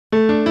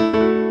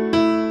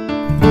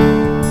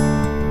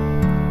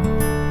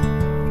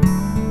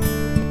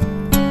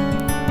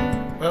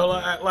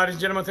Ladies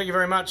and gentlemen, thank you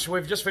very much.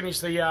 We've just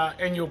finished the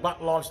annual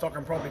Butt Livestock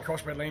and Property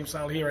Crossbred Lamb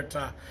Sale here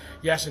at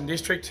Yass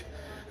District.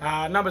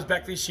 Numbers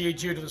back this year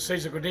due to the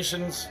seasonal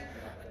conditions.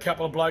 A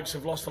couple of blokes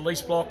have lost the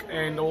lease block,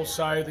 and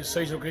also the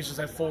seasonal conditions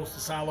have forced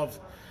the sale of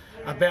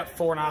about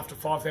 4,500 to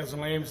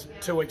 5,000 lambs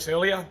 2 weeks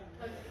earlier.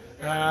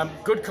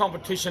 Good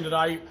competition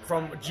today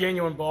from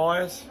genuine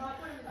buyers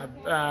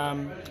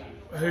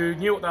who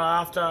knew what they were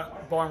after,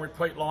 buying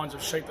repeat lines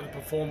of sheep that have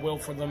performed well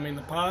for them in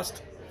the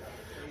past.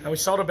 We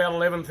sold about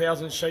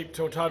 11,000 sheep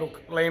to a total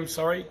lambs,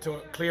 to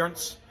a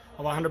clearance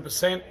of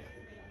 100%.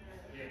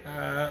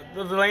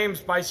 The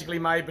lambs basically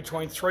made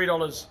between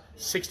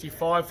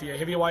 $3.65 for your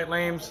heavyweight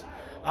lambs,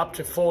 up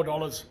to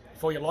 $4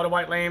 for your lighter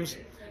weight lambs,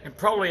 and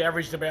probably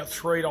averaged about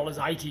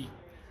 $3.80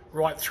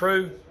 right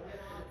through.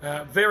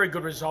 Very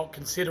good result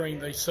considering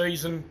the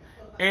season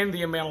and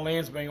the amount of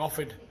lambs being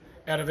offered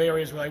out of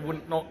areas where they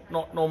wouldn't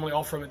not normally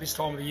offer them at this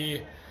time of the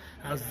year.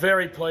 I was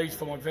very pleased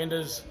for my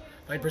vendors.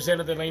 They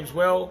presented their lambs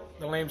well.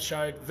 The lambs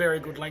showed very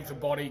good length of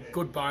body,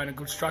 good bone and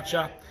good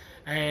structure,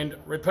 and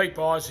repeat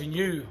buyers who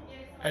knew,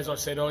 as I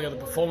said earlier, the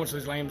performance of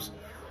these lambs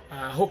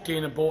hooked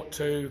in and bought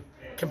to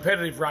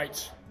competitive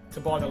rates to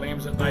buy the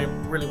lambs that they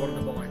really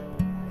wanted to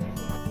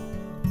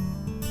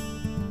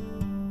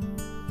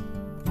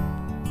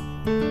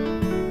buy.